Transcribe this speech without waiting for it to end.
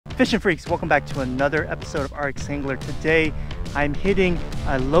Fishing freaks, welcome back to another episode of RX Angler. Today I'm hitting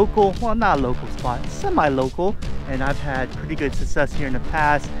a local, well, not a local spot, semi-local, and I've had pretty good success here in the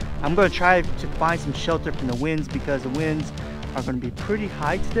past. I'm going to try to find some shelter from the winds because the winds are going to be pretty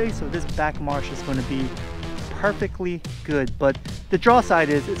high today, so this back marsh is going to be perfectly good. But the draw side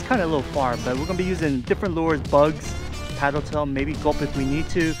is it's kind of a little far, but we're going to be using different lures, bugs, paddle tail, maybe gulp if we need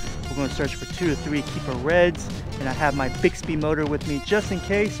to. We're going to search for 2 to 3 keeper reds, and I have my Bixby motor with me just in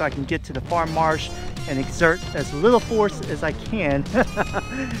case, so I can get to the far marsh and exert as little force as I can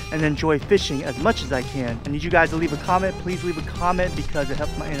and enjoy fishing as much as I can. I need you guys to leave a comment. Please leave a comment because it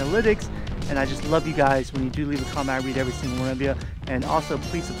helps my analytics, and I just love you guys. When you do leave a comment, I read every single one of you. And also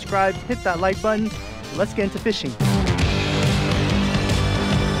please subscribe, hit that like button. Let's get into fishing.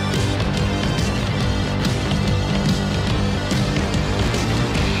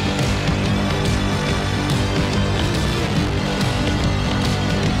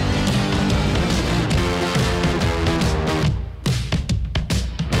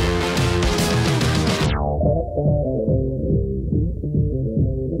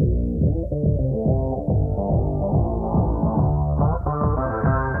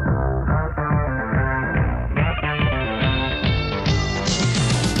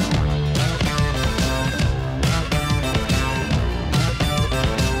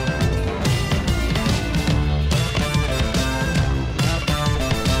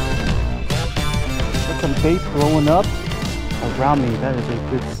 Some bait blowing up around me. That is a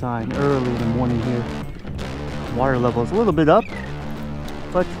good sign early in the morning here. Water level is a little bit up,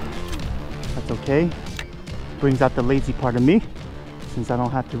 but that's okay. Brings out the lazy part of me since I don't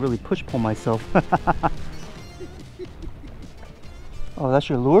have to really push pull myself. Oh, that's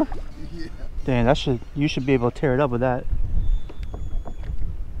your lure? Yeah. Dang, you should be able to tear it up with that.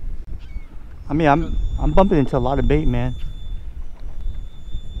 I mean, I'm bumping into a lot of bait, man.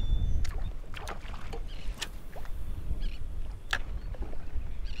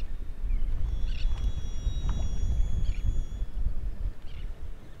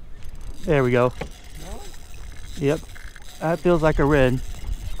 There we go. Yep, that feels like a red.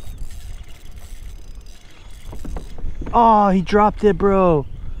 Oh, he dropped it, bro.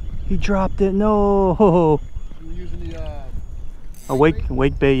 He dropped it. No. You're using the a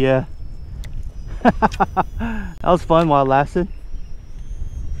wake bait, yeah. That was fun while it lasted.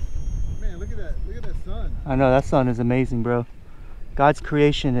 Man, look at that. Look at that sun. I know, that sun is amazing, bro. God's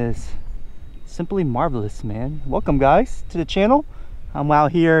creation is simply marvelous, man. Welcome, guys, to the channel. I'm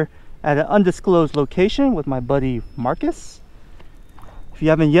out here at an undisclosed location with my buddy Marcus. If you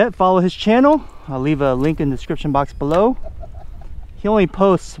haven't yet, follow his channel. I'll leave a link in the description box below. He only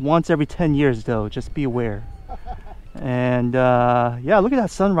posts once every 10 years though, just be aware. And yeah, look at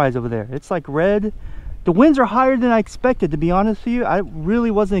that sunrise over there. It's like red. The winds are higher than I expected, to be honest with you. I really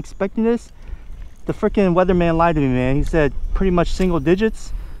wasn't expecting this. The freaking weatherman lied to me, man. He said pretty much single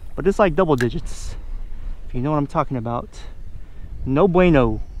digits, but it's like double digits, if you know what I'm talking about. No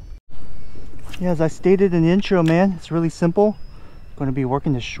bueno. Yeah, as I stated in the intro, man, it's really simple. I'm going to be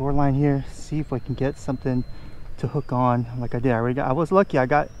working the shoreline here, see if I can get something to hook on like I did. I was lucky, I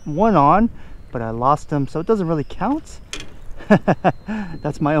got one on, but I lost them, so it doesn't really count.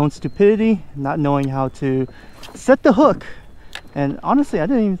 That's my own stupidity, not knowing how to set the hook. And honestly, I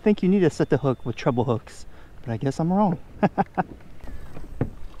didn't even think you need to set the hook with treble hooks, but I guess I'm wrong.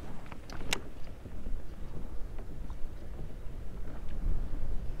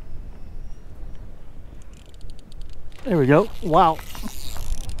 There we go. Wow,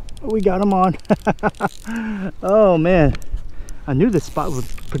 we got him on. Oh man, I knew this spot would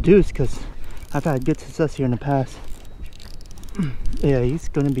produce because I've had good success here in the past. Yeah, he's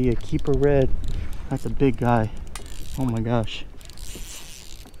gonna be a keeper red. That's a big guy. Oh my gosh.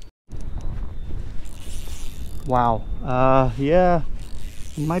 Wow. Yeah,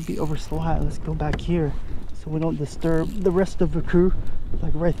 he might be over slat. Let's go back here so we don't disturb the rest of the crew.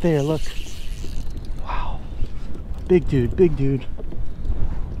 Like right there, look. Big dude, big dude.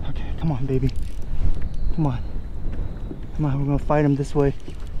 Okay, come on, baby. Come on. Come on, we're gonna fight him this way.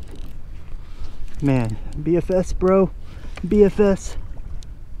 Man, BFS, bro. BFS.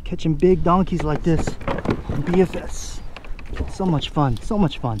 Catching big donkeys like this. BFS. So much fun, so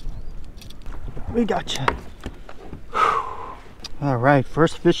much fun. We gotcha. All right,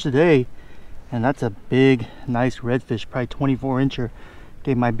 first fish today. And that's a big, nice redfish, probably 24-incher.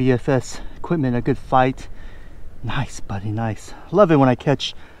 Gave my BFS equipment a good fight. Nice, buddy, nice. Love it when I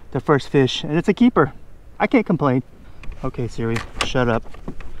catch the first fish and it's a keeper. I can't complain. Okay, Siri, shut up.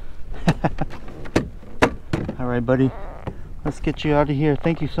 All right, buddy, let's get you out of here.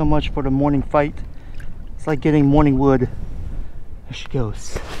 Thank you so much for the morning fight. It's like getting morning wood. There she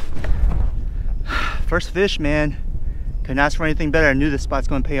goes. First fish, man. Couldn't ask for anything better. I knew this spot's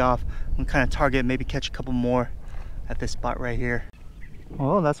going to pay off. I'm going to kind of target, maybe catch a couple more at this spot right here.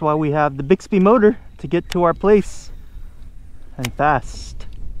 Well, that's why we have the Bixby motor to get to our place. And fast.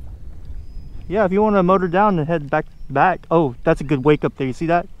 Yeah, if you want to motor down and head back. Oh, that's a good wake up there. You see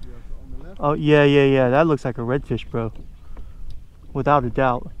that? Yeah, on the left. Oh, yeah. That looks like a redfish, bro. Without a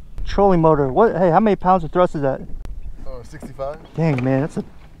doubt. Trolling motor. What? Hey, how many pounds of thrust is that? 65. Dang, man, that's a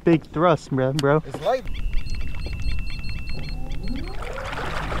big thrust, bro. It's light.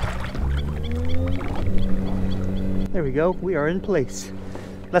 There we go. We are in place.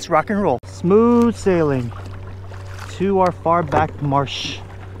 Let's rock and roll. Smooth sailing to our far back marsh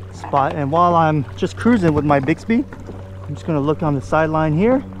spot. And while I'm just cruising with my Bixby, I'm just going to look on the sideline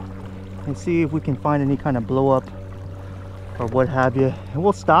here and see if we can find any kind of blow up or what have you. And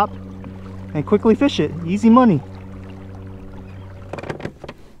we'll stop and quickly fish it. Easy money.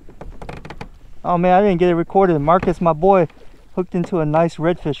 Oh man, I didn't get it recorded. Marcus, my boy, hooked into a nice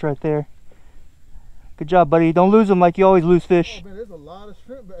redfish right there. Good job, buddy. Don't lose them like you always lose fish. Oh, man, there's a lot of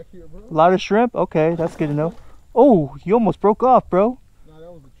shrimp back here, bro. A lot of shrimp? Okay, that's good to know. Oh, you almost broke off, bro. Nah,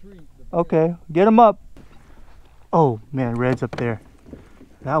 that was a treat. Okay, get him up. Oh man, red's up there.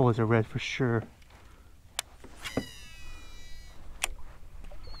 That was a red for sure.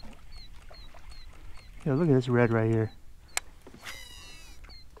 Yeah, look at this red right here.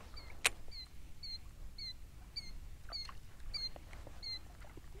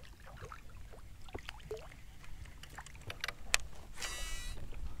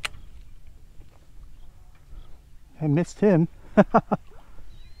 I missed him.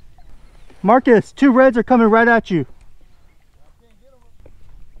 Marcus, 2 reds are coming right at you.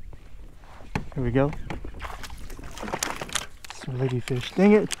 Here we go. Some ladyfish.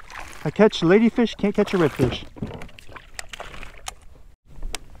 Dang it. I catch ladyfish, can't catch a redfish.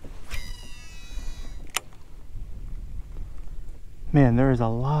 Man, there is a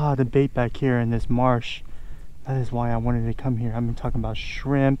lot of bait back here in this marsh. That is why I wanted to come here. I've been talking about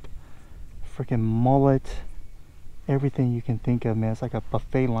shrimp, freaking mullet, everything you can think of, man. It's like a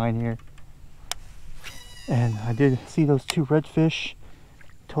buffet line here. And I did see those 2 redfish.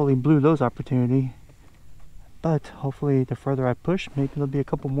 Totally blew those opportunity. But hopefully the further I push, maybe there'll be a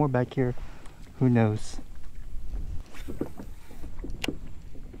couple more back here. Who knows?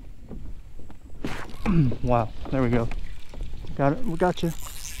 Wow, there we go. Got it, we got you.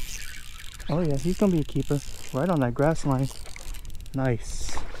 Oh yeah, he's gonna be a keeper. Right on that grass line.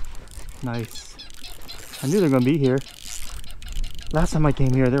 Nice. Nice. I knew they were gonna be here. Last time I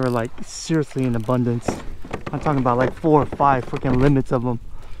came here, they were like seriously in abundance. I'm talking about like 4 or 5 freaking limits of them.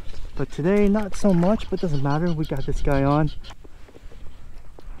 But today, not so much, but doesn't matter. We got this guy on.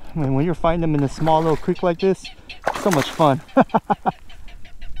 I mean, when you're fighting them in a small little creek like this, it's so much fun. Come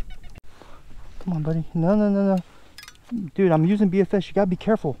on, buddy. No. Dude, I'm using BFS. You gotta be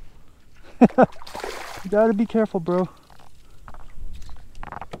careful. You gotta be careful, bro.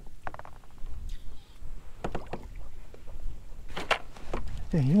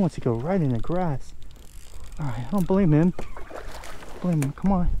 Dang, he wants to go right in the grass. Alright, I don't blame him.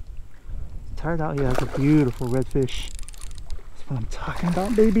 Come on. Tired out? Yeah, that's a beautiful redfish. That's what I'm talking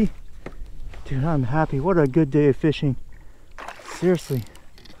about, baby. Dude, I'm happy. What a good day of fishing. Seriously.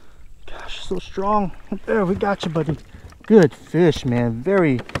 Gosh, so strong. There, we got you, buddy. Good fish, man.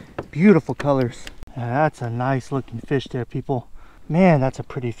 Very beautiful colors. That's a nice looking fish there, people. Man, that's a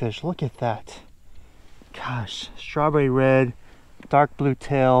pretty fish. Look at that. Gosh, strawberry red, dark blue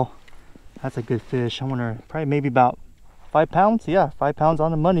tail. That's a good fish. I wonder, probably maybe about 5 pounds. Yeah, 5 pounds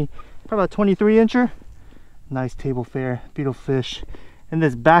on the money. Probably about 23 incher. Nice table fare, beautiful fish. And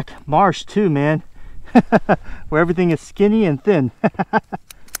this back marsh too, man. Where everything is skinny and thin. All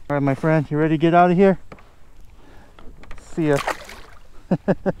right, my friend, you ready to get out of here? See ya.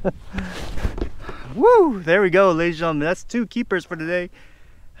 Woo! There we go, ladies and gentlemen. That's 2 keepers for today.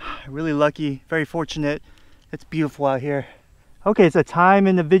 Really lucky, very fortunate. It's beautiful out here. Okay, it's a time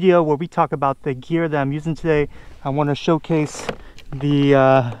in the video where we talk about the gear that I'm using today. I want to showcase the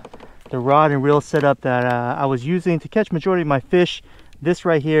rod and reel setup that I was using to catch majority of my fish. This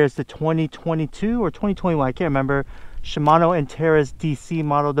right here is the 2022 or 2021, I can't remember, Shimano Antares DC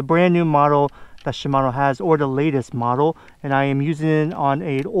model, the brand new model that Shimano has, or the latest model. And I am using it on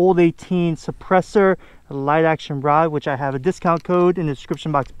an old 18 suppressor light action rod, which I have a discount code in the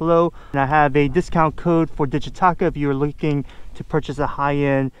description box below. And I have a discount code for Digitaka if you're looking to purchase a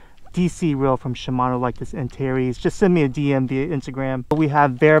high-end DC reel from Shimano like this Antares. Just send me a DM via Instagram. We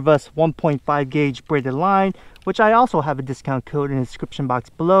have Varivas 1.5 gauge braided line, which I also have a discount code in the description box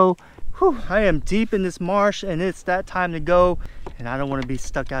below. Whew, I am deep in this marsh and it's that time to go and I don't want to be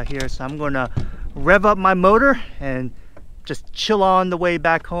stuck out here, so I'm going to rev up my motor and just chill on the way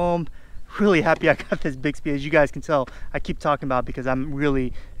back home. Really happy I got this Bixby. As you guys can tell, I keep talking about it because I'm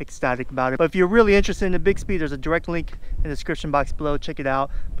really ecstatic about it. But if you're really interested in the Bixby, there's a direct link in the description box below. Check it out.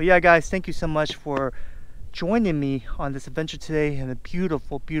 But yeah, guys, thank you so much for joining me on this adventure today in the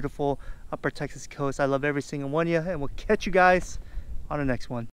beautiful, beautiful Upper Texas coast. I love every single one of you, and we'll catch you guys on the next one.